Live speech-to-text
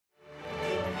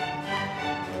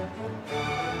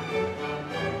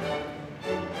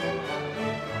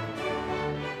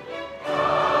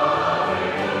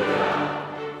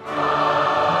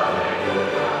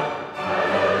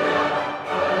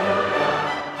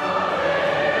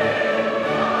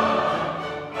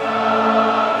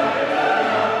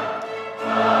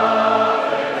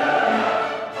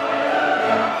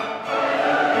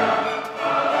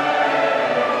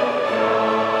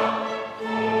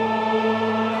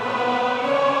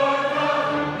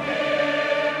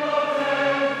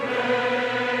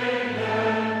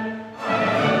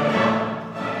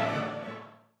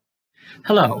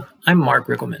Hello, I'm Mark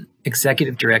Riggleman,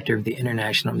 Executive Director of the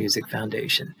International Music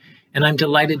Foundation, and I'm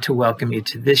delighted to welcome you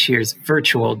to this year's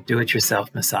virtual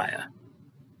Do-It-Yourself Messiah.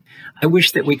 I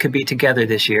wish that we could be together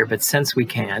this year, but since we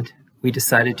can't, we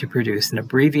decided to produce an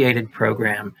abbreviated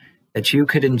program that you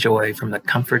could enjoy from the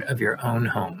comfort of your own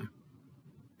home.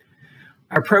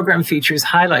 Our program features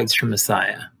highlights from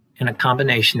Messiah in a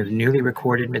combination of newly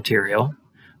recorded material,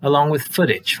 along with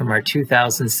footage from our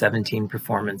 2017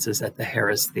 performances at the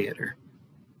Harris Theater.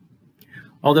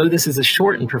 Although this is a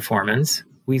shortened performance,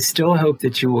 we still hope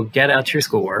that you will get out your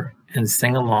score and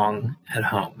sing along at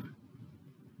home.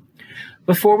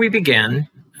 Before we begin,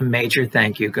 a major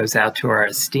thank you goes out to our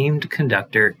esteemed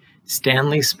conductor,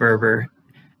 Stanley Sperber,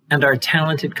 and our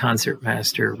talented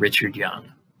concertmaster, Richard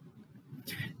Young.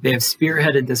 They have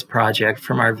spearheaded this project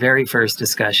from our very first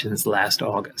discussions last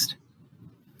August.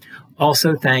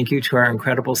 Also, thank you to our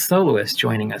incredible soloists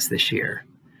joining us this year,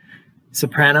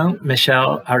 soprano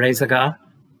Michelle Areyzaga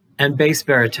and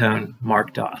bass-baritone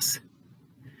Mark Doss.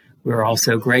 We're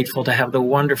also grateful to have the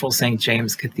wonderful St.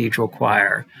 James Cathedral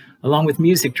Choir, along with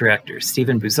music director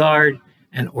Stephen Buzard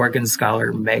and organ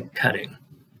scholar Meg Cutting.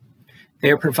 They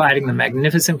are providing the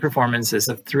magnificent performances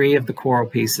of 3 of the choral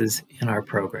pieces in our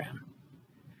program.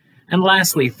 And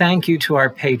lastly, thank you to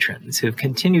our patrons who have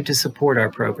continued to support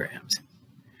our programs.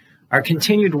 Our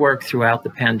continued work throughout the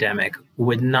pandemic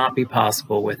would not be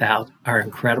possible without our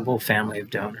incredible family of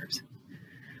donors.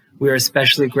 We are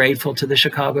especially grateful to the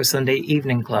Chicago Sunday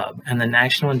Evening Club and the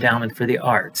National Endowment for the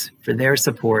Arts for their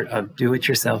support of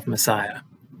Do-It-Yourself Messiah.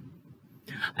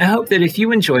 I hope that if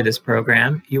you enjoy this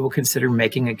program, you will consider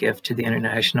making a gift to the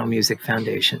International Music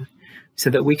Foundation so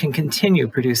that we can continue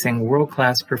producing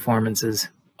world-class performances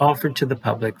offered to the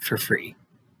public for free.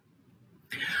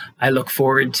 I look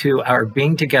forward to our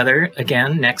being together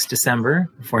again next December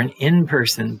for an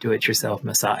in-person Do-It-Yourself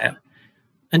Messiah.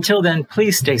 Until then,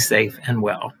 please stay safe and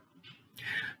well.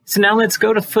 So now let's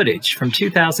go to footage from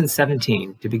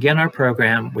 2017 to begin our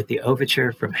program with the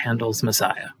overture from Handel's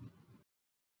Messiah.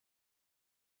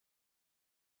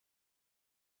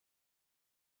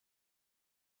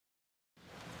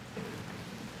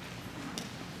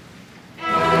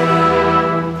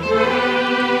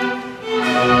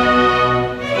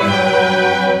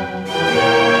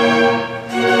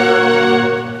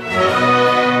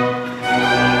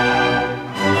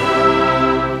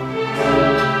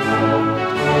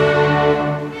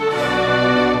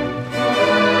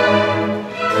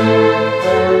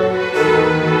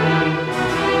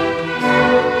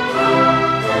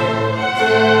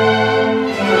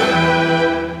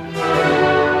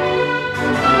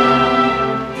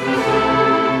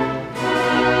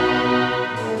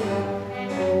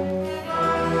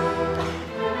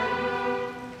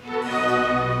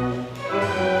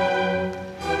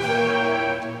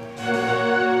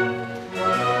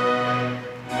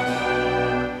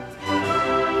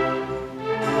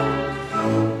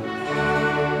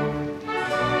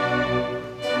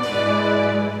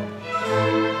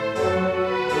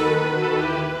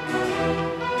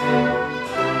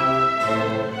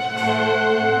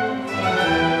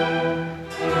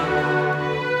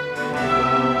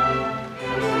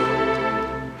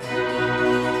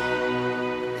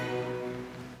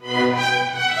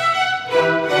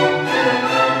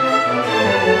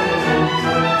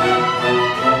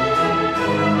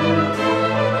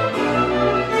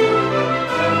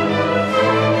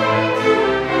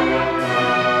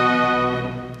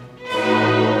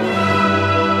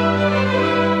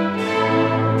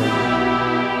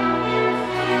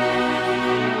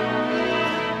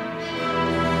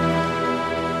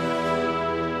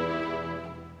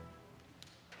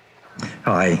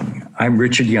 Hi, I'm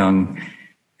Richard Young,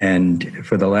 and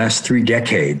for the last 3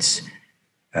 decades,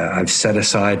 I've set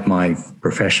aside my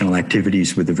professional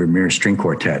activities with the Vermeer String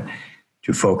Quartet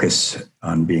to focus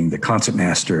on being the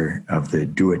concertmaster of the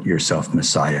Do-It-Yourself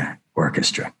Messiah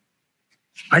Orchestra.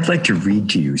 I'd like to read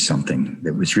to you something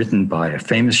that was written by a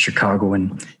famous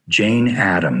Chicagoan, Jane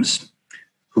Addams,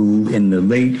 who in the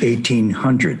late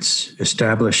 1800s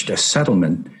established a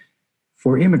settlement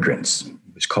for immigrants.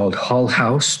 It was called Hull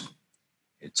House.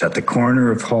 It's at the corner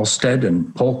of Halsted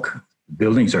and Polk. The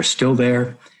buildings are still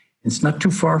there. It's not too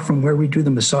far from where we do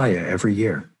the Messiah every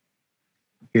year.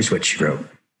 Here's what she wrote.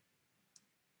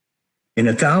 In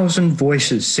 1,000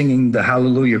 voices singing the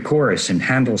Hallelujah chorus in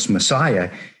Handel's Messiah,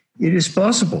 it is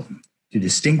possible to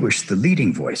distinguish the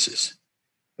leading voices.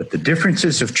 But the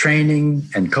differences of training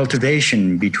and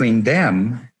cultivation between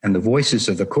them and the voices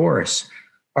of the chorus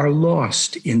are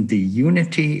lost in the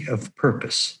unity of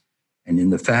purpose and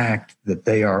in the fact that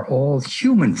they are all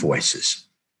human voices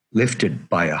lifted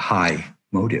by a high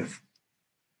motive.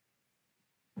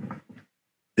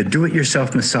 The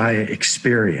Do-It-Yourself Messiah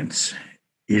experience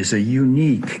is a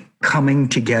unique coming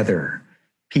together,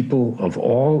 people of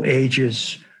all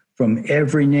ages, from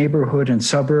every neighborhood and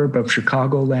suburb of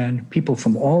Chicagoland, people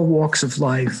from all walks of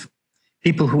life,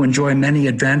 people who enjoy many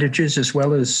advantages as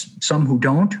well as some who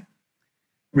don't,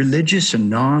 religious and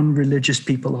non-religious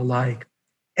people alike.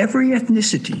 Every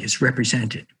ethnicity is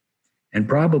represented, and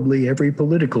probably every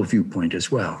political viewpoint as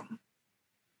well.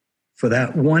 For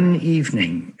that one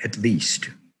evening, at least,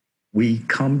 we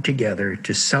come together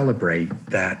to celebrate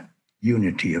that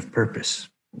unity of purpose.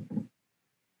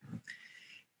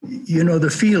 You know,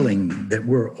 the feeling that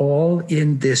we're all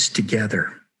in this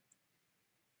together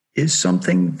is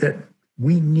something that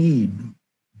we need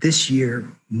this year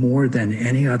more than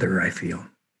any other, I feel.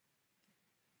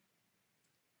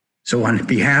 So on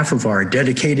behalf of our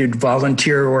dedicated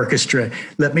volunteer orchestra,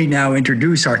 let me now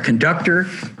introduce our conductor,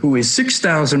 who is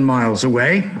 6,000 miles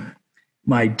away,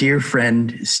 my dear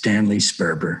friend, Stanley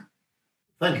Sperber.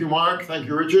 Thank you, Mark. Thank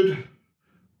you, Richard.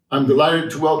 I'm delighted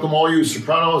to welcome all you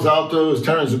sopranos, altos,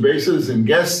 tenors, and basses, and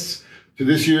guests to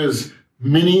this year's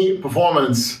mini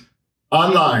performance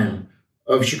online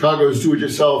of Chicago's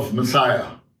Do-It-Yourself Messiah.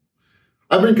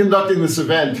 I've been conducting this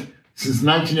event since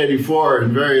 1984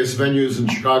 in various venues in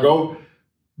Chicago,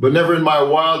 but never in my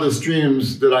wildest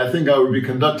dreams did I think I would be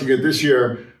conducting it this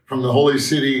year from the holy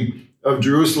city of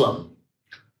Jerusalem.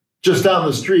 Just down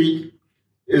the street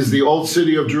is the old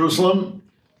city of Jerusalem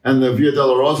and the Via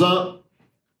Dolorosa,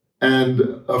 and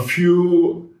a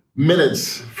few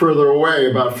minutes further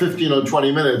away, about 15 or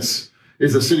 20 minutes,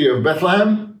 is the city of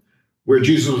Bethlehem, where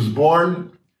Jesus was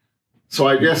born. So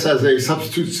I guess as a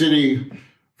substitute city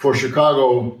for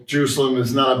Chicago, Jerusalem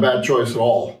is not a bad choice at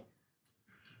all.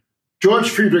 George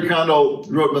Friedrich Handel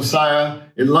wrote Messiah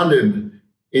in London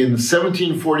in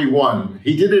 1741.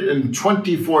 He did it in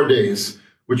 24 days,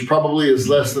 which probably is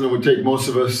less than it would take most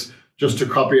of us just to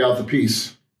copy out the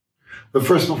piece. The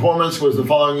first performance was the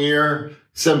following year,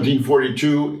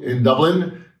 1742, in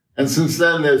Dublin. And since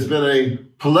then, there's been a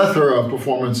plethora of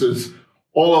performances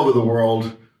all over the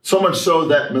world, so much so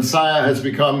that Messiah has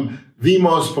become the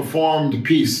most performed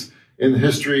piece in the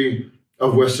history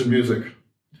of Western music.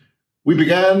 We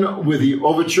began with the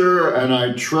overture, and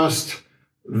I trust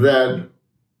that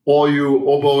all you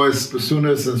oboists,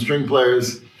 bassoonists, and string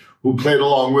players who played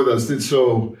along with us did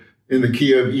so in the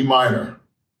key of E minor.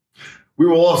 We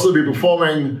will also be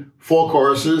performing 4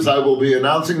 choruses. I will be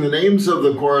announcing the names of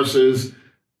the choruses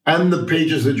and the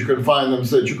pages that you can find them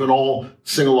so that you can all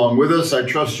sing along with us. I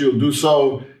trust you'll do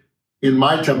so in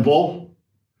my tempo,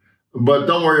 but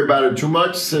don't worry about it too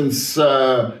much since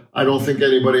I don't think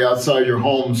anybody outside your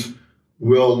homes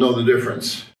will know the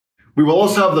difference. We will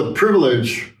also have the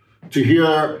privilege to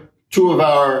hear 2 of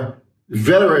our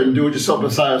veteran Do-It-Yourself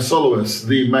Messiah soloists,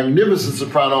 the magnificent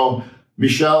soprano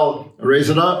Michelle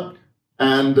Areyzaga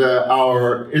and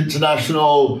our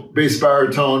international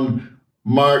bass-baritone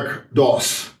Mark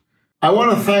Doss. I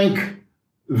want to thank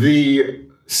the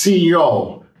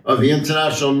CEO of the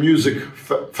International Music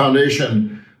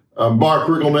Foundation, Mark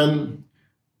Riggleman,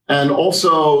 and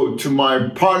also to my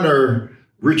partner,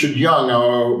 Richard Young,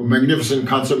 our magnificent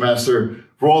concertmaster,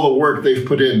 for all the work they've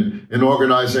put in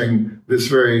organizing this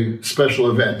very special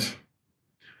event.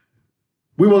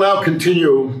 We will now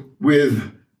continue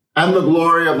with "And the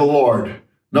Glory of the Lord,"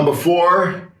 number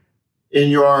 4 in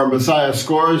your Messiah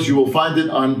scores. You will find it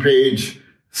on page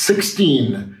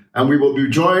 16, and we will be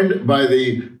joined by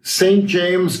the St.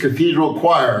 James Cathedral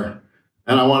Choir,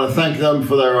 and I want to thank them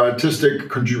for their artistic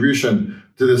contribution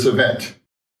to this event.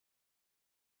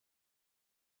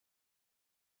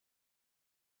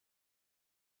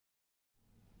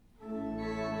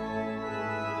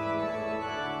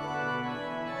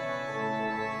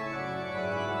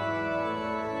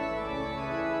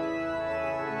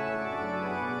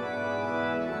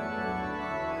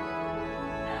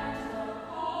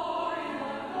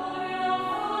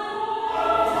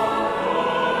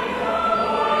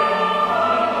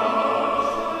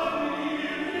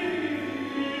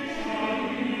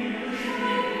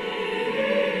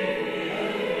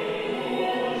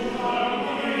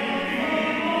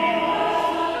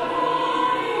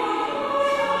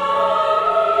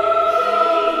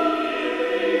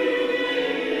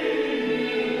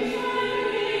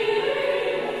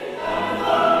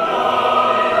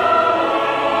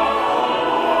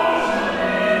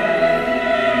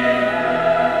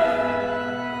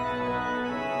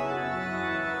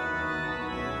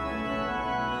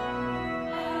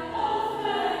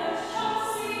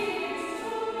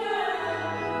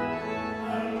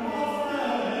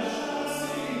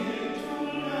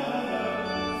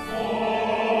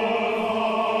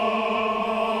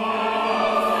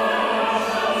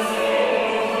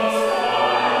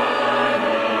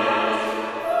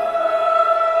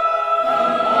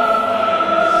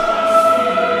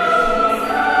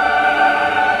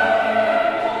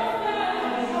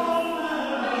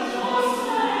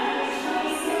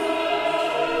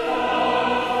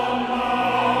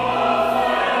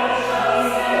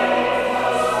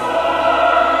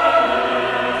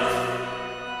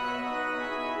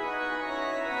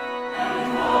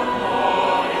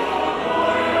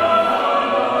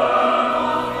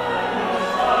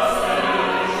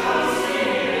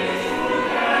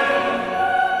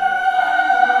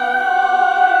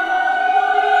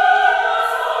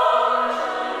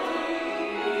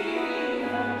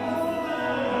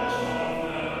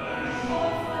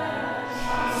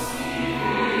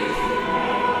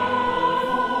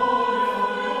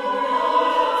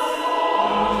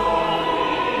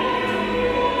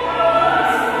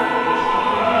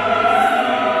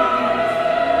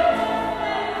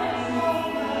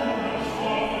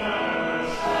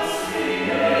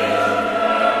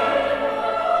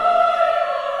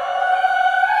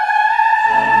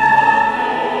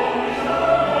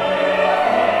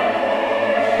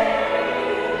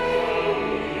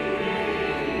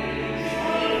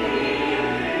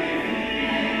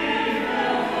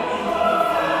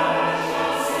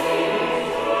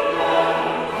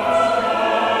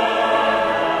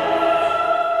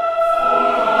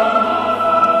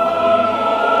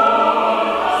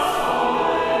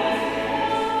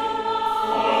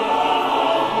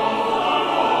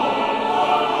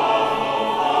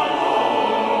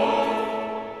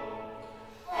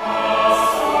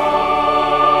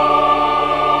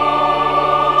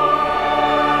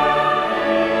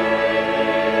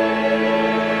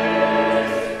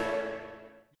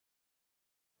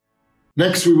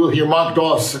 Next, we will hear Mark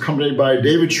Doss, accompanied by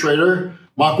David Schrader.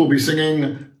 Mark will be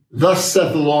singing Thus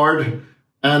Saith the Lord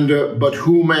and But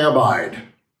Who May Abide.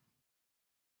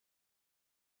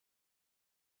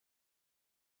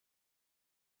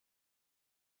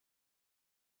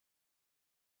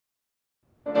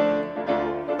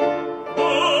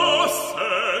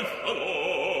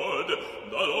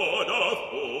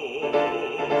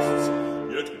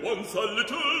 A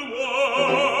little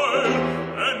while,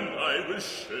 and I will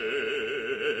shake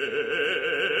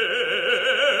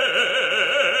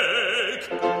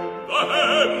the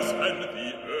heavens and the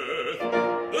earth,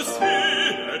 the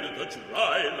sea and the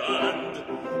dry land,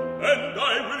 and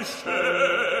I will shake,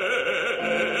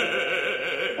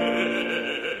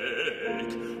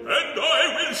 and I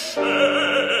will shake.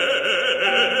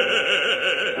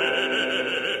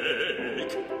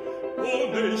 All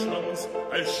nations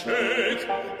I'll shake,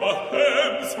 the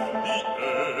heavens, the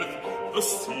earth, the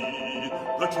sea,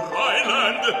 the dry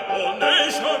land, all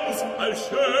nations I'll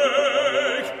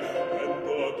shake, and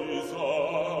the desire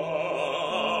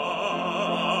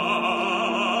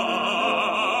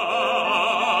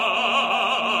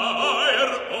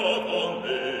of all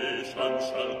nations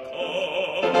shall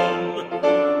come.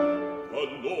 The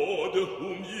Lord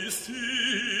whom ye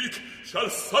seek shall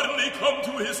suddenly come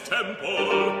to his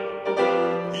temple.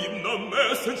 Even the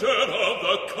messenger of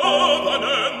the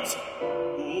covenant,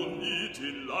 whom ye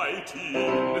delight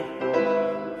in.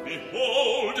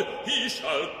 Behold, he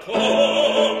shall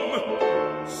come,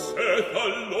 saith the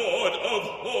Lord of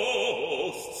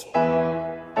hosts.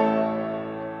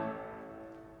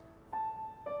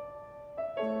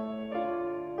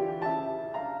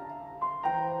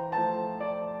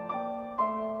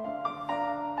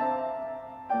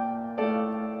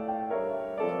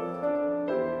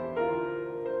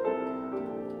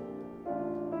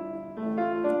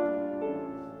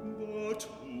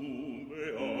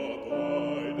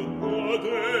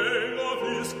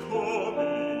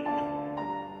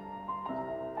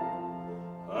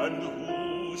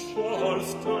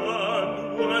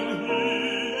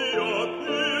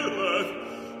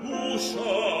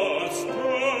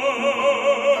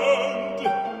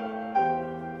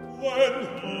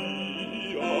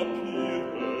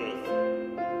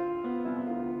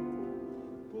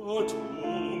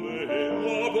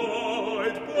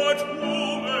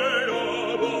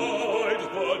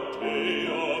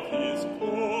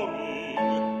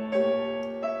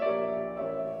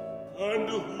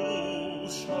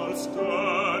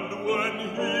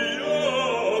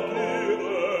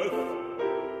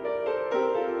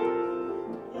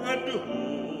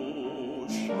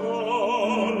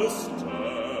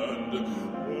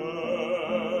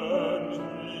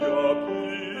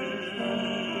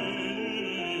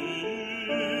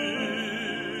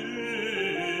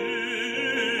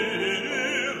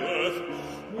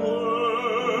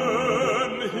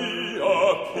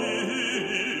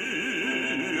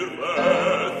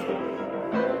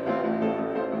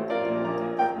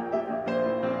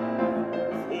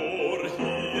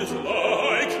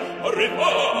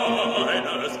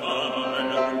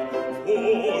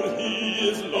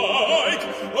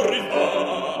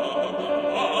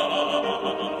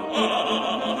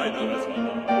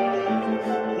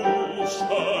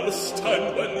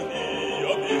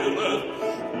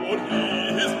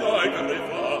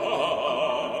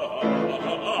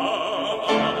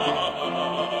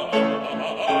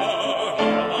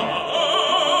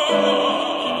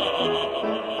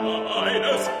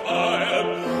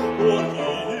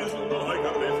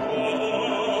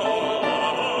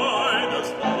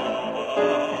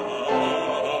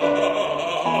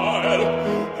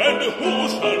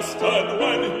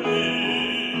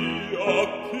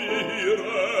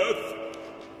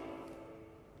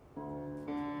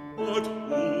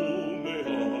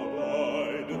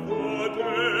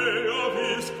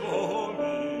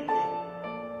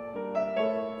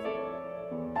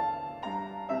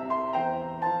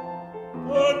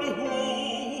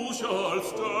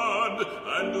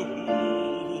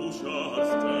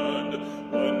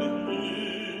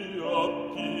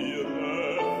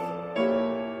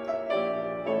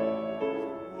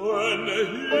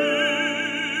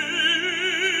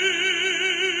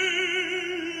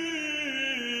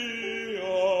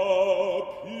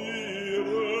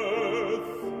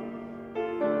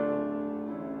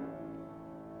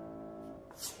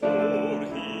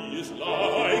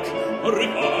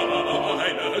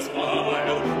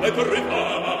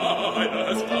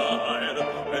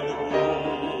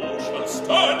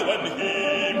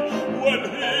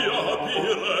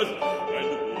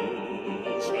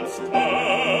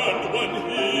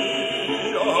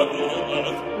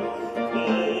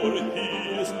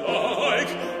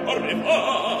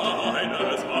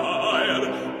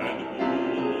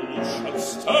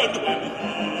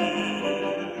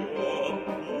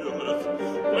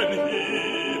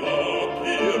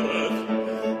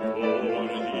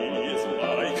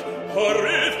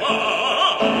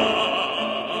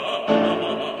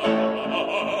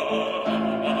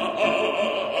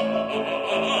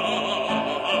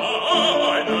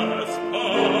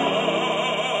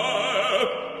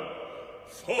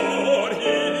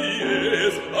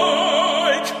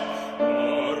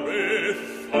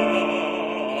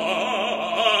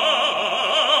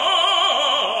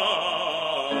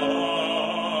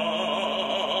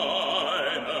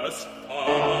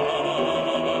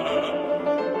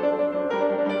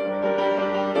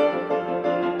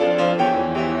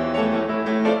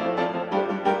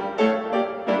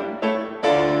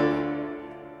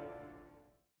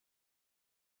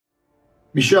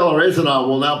 Michel Areyzaga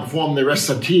will now perform the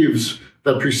recitatives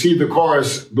that precede the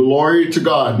chorus, Glory to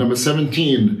God, number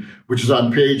 17, which is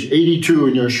on page 82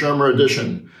 in your Schirmer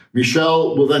edition.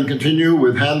 Michel will then continue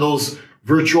with Handel's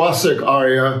virtuosic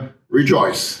aria,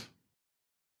 Rejoice.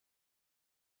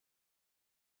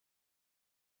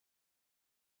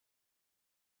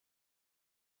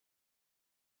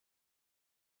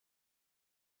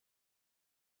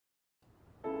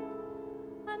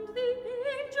 And the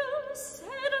angel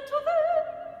said unto them,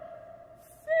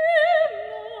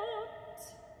 Fear not,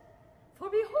 for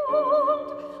behold,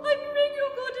 I bring you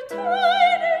good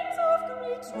tidings of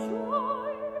great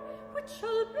joy, which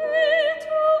shall be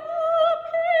to all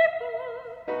people.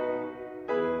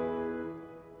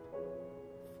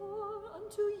 For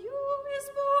unto you is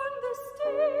born this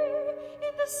day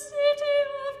in the city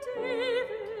of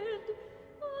David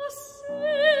a Savior,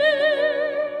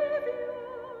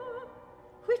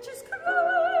 which is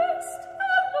Christ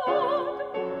the Lord.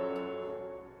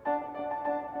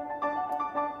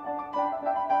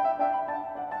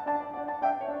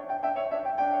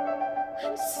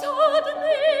 And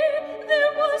suddenly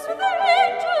there was with the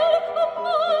angel a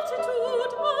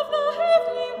multitude of the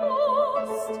heavenly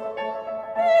host,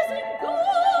 praising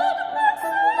God and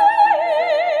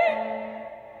saying,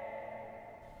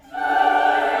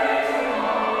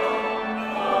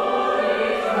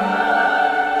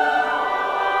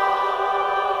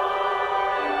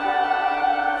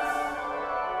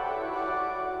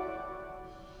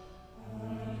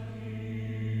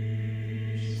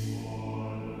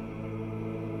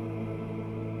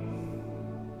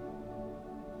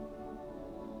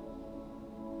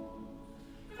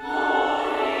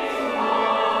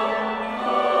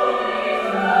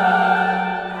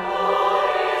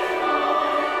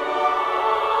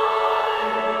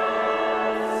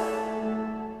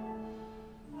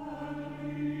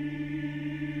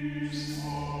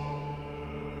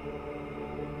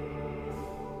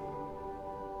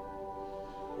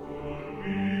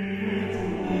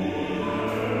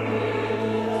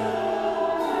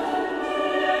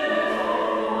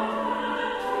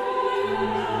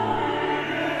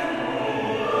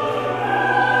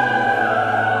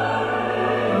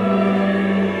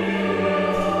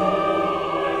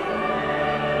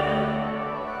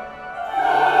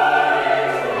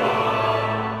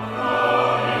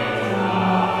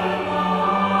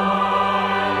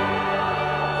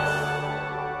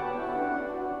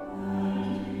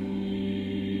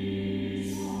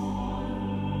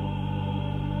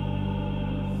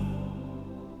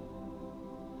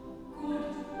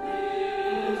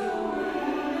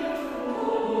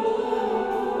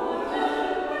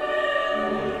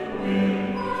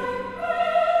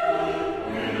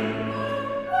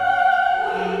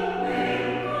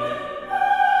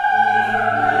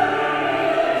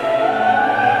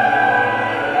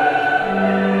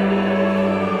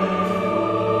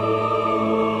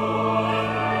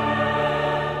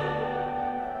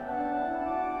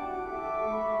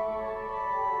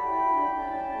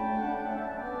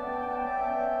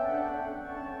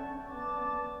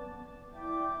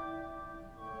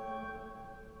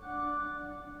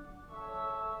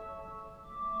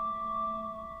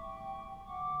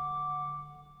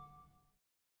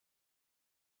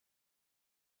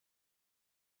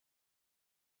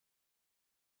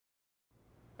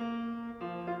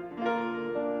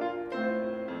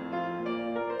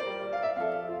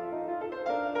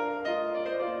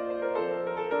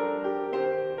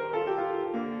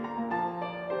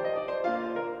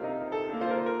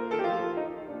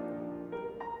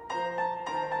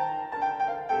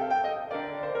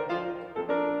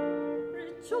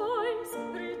 Rejoice,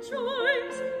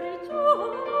 rejoice,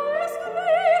 rejoice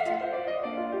greatly.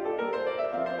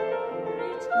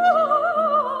 Rejoice,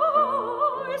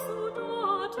 O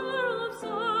daughter of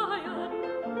Zion.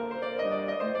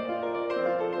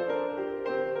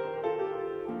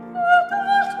 O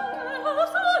daughter of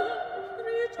Zion,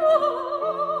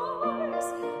 rejoice,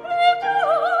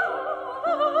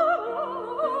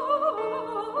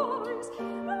 rejoice,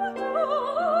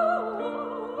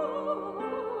 rejoice.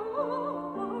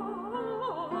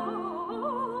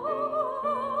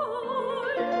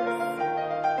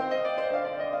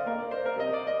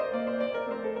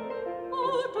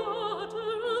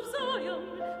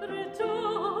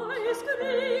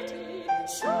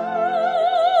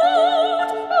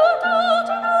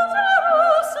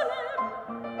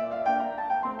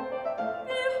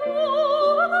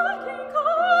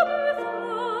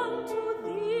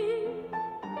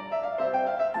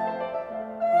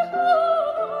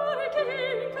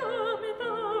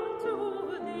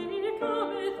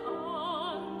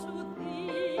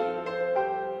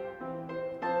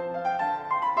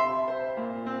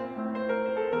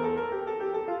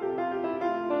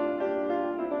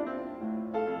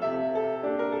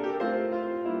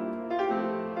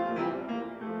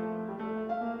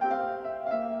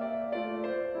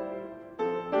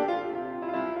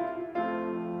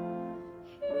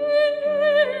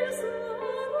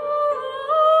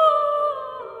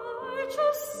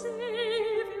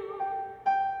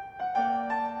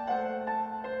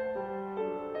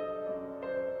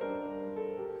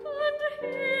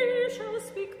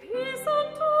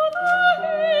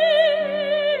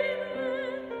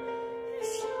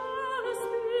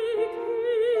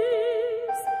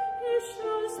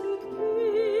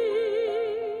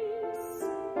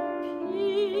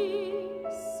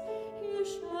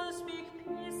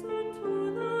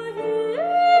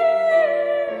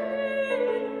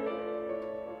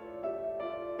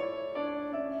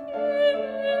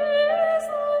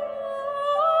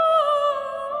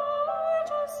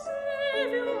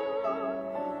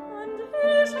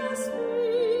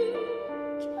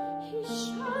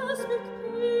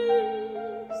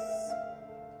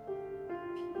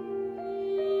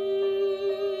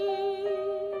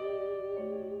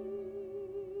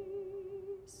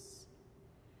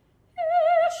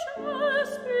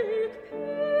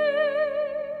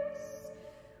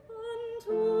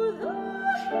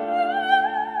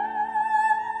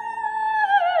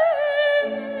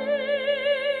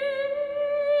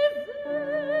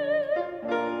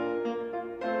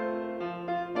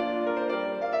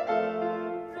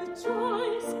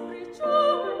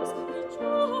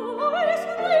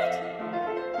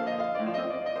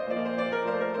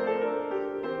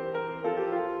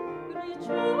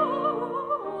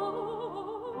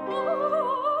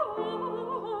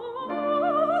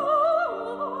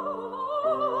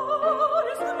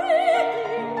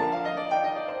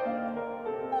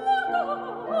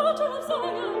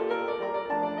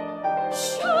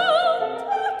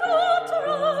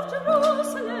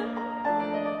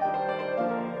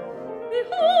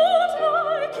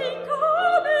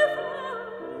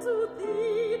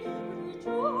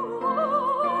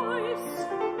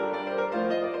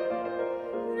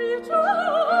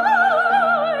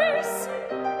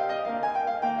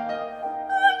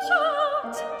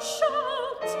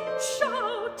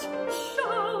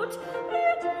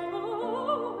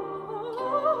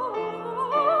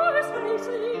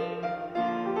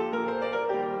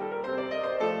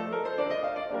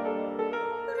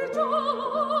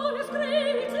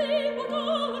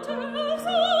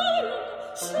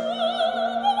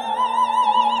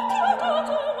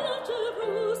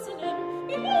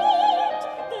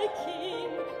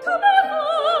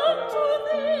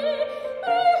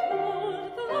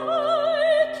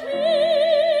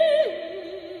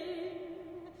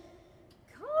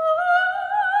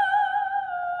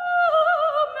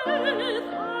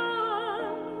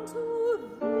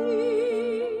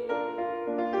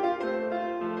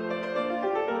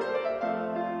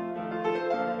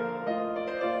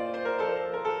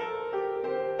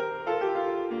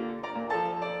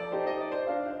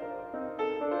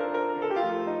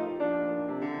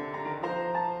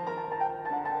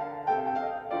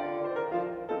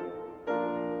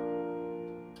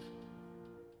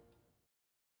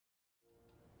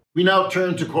 We now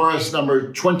turn to chorus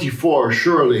number 24,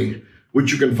 Surely,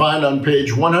 which you can find on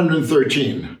page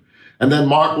 113. And then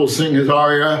Mark will sing his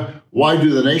aria, Why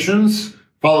Do the Nations?,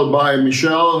 followed by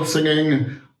Michel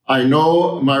singing, I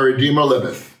Know My Redeemer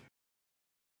Liveth.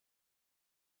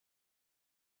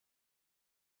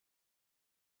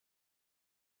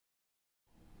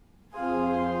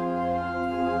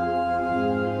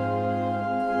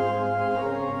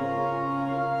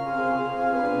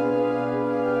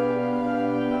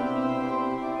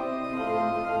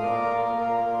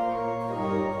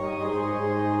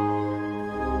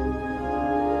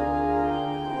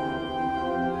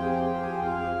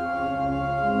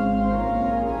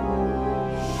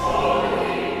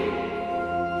 Surely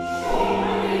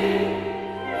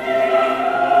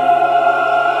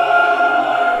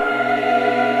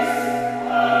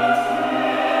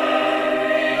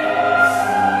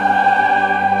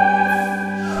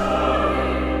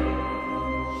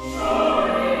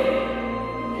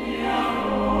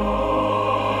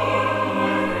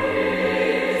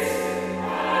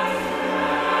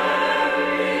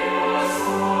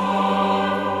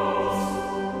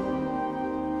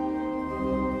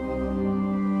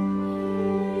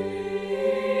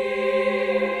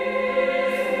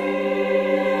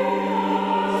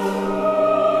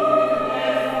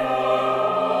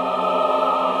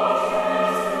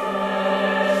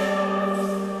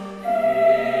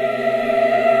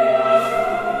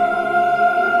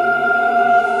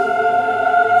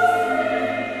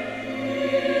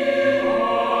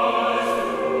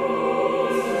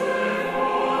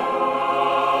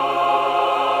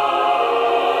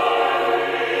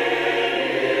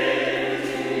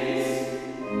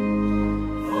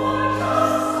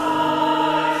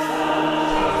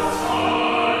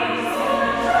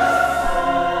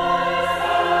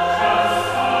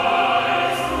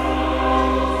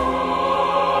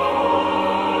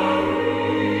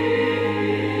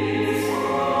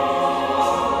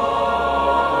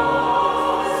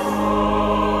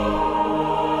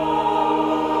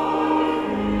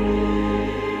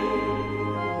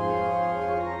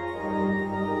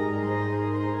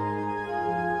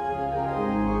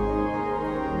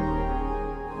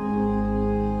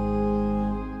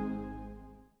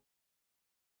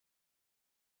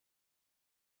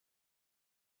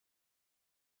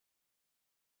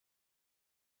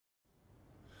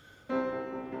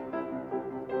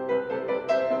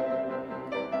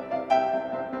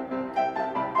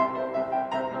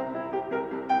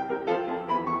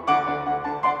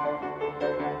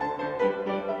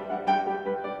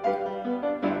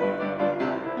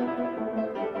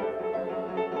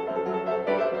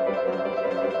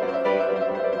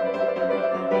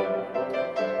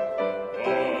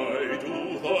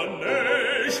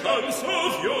nations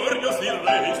so furiously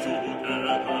race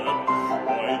together?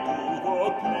 Why do the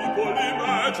people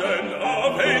imagine a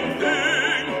vain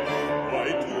thing? Why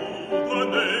do the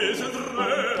nations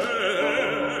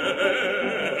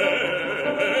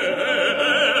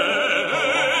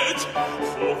rage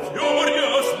so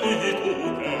furiously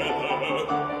together?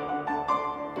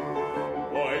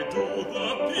 Why do the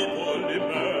people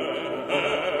imagine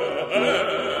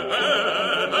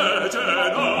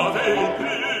a vain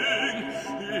thing?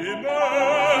 Imagine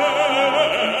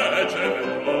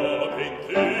a vain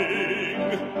thing.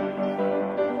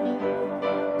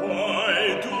 Why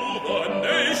do the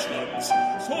nations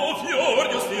so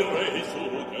furiously race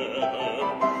together?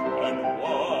 And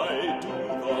why do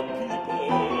the people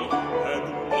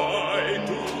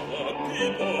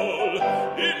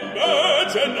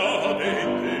imagine a vain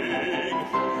thing?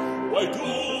 Why do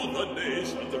the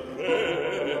nations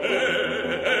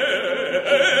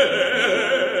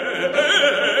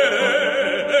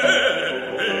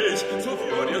rage so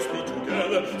furiously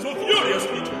together, so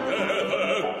furiously together?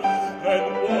 And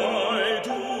why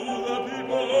do the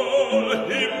people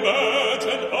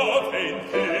imagine a vain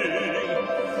thing?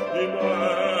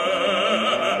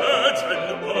 Imagine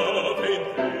a vain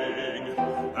thing.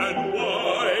 And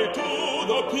why do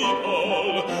the people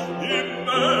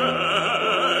imagine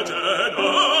a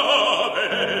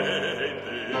vain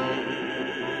thing?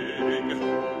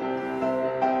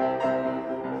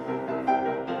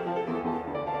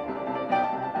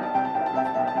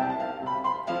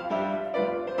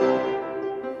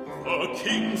 The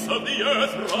kings of the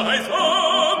earth rise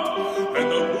up, and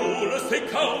the rulers take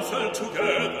counsel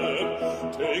together.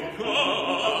 Take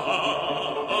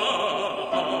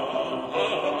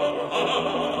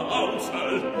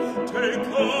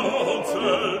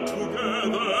counsel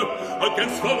together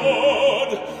against the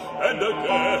Lord and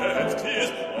against his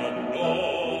anointed.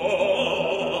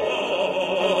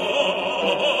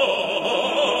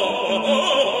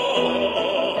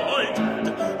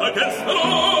 Against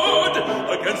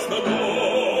the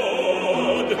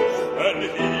Lord and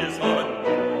his anointed.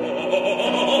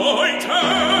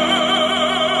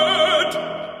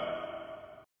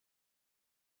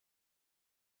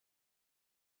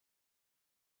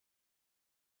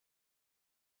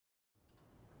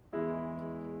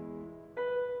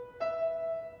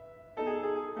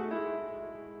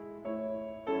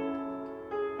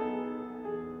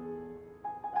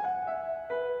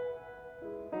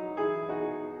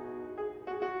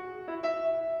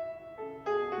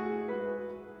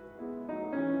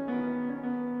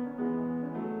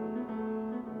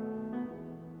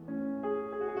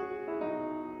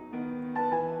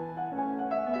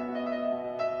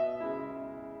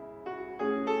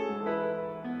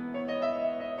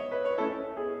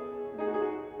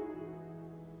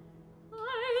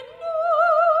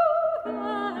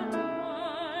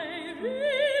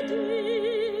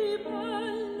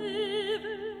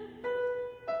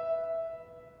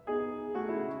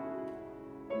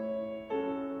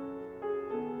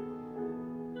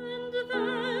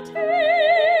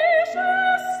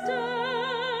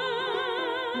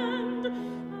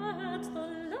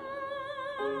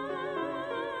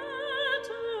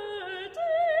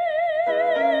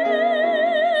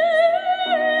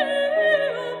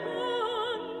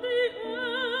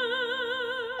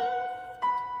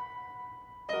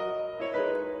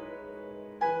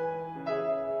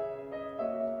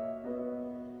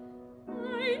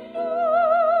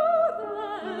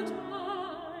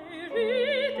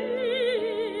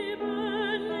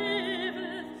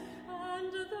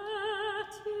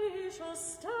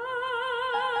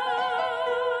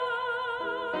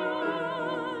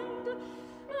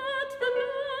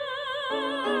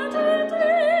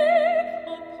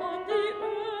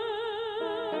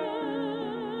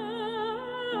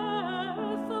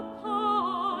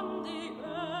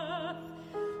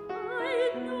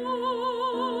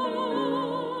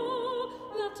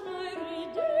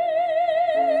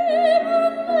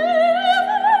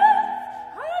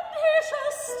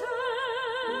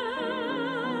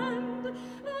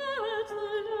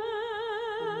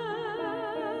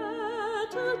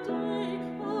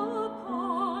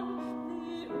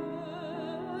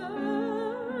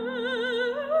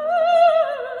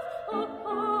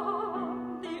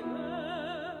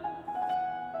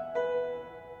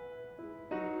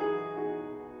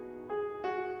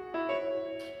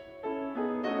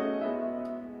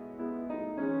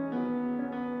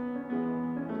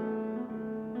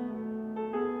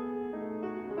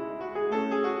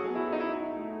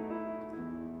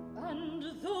 And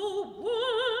the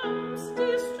worms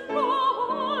destroy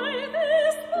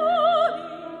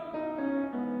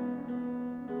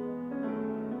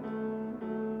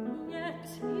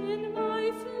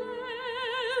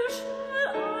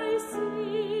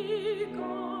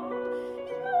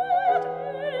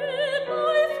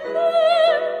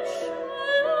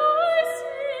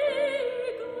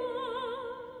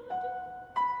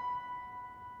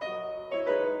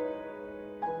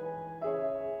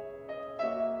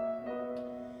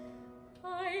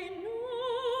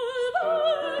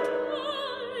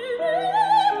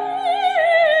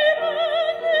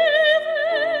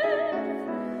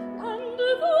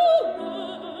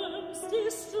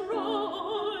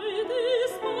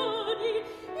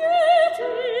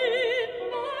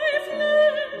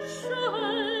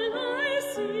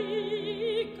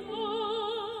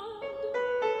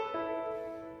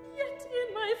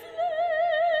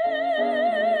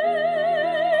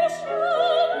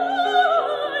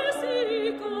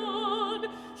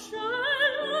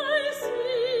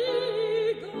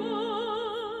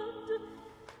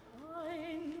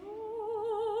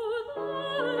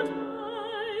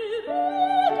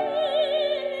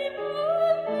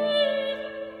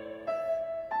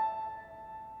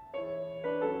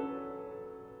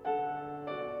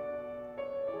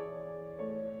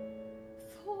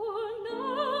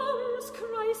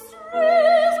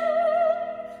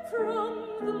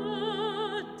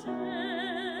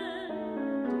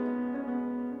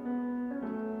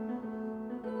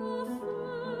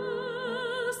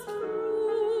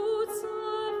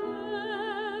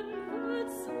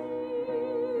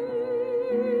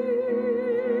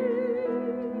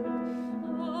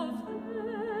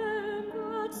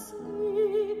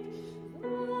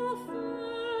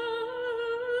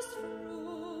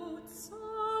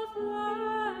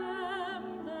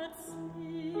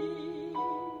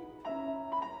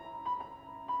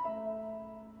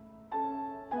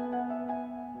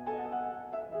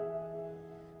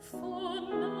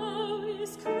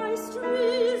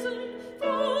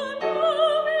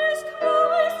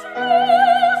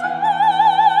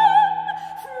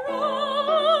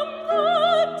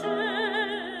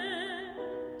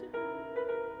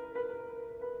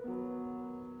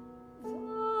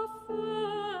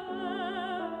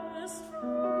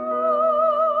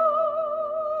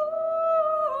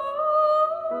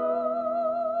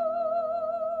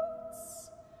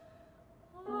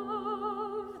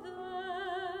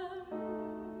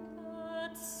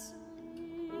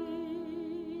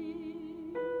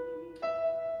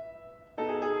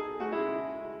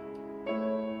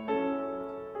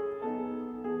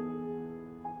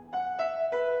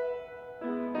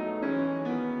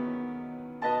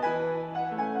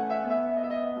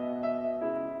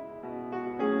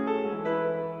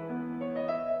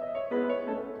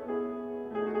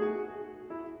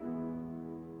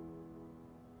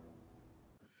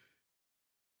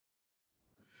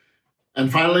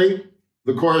And finally,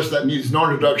 the chorus that needs no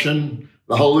introduction,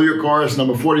 the Hallelujah Chorus,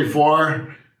 number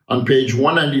 44, on page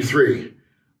 193.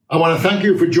 I want to thank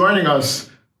you for joining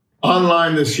us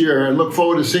online this year and look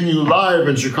forward to seeing you live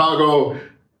in Chicago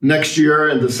next year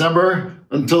in December.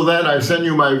 Until then, I send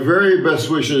you my very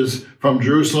best wishes from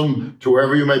Jerusalem to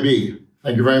wherever you may be.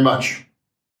 Thank you very much.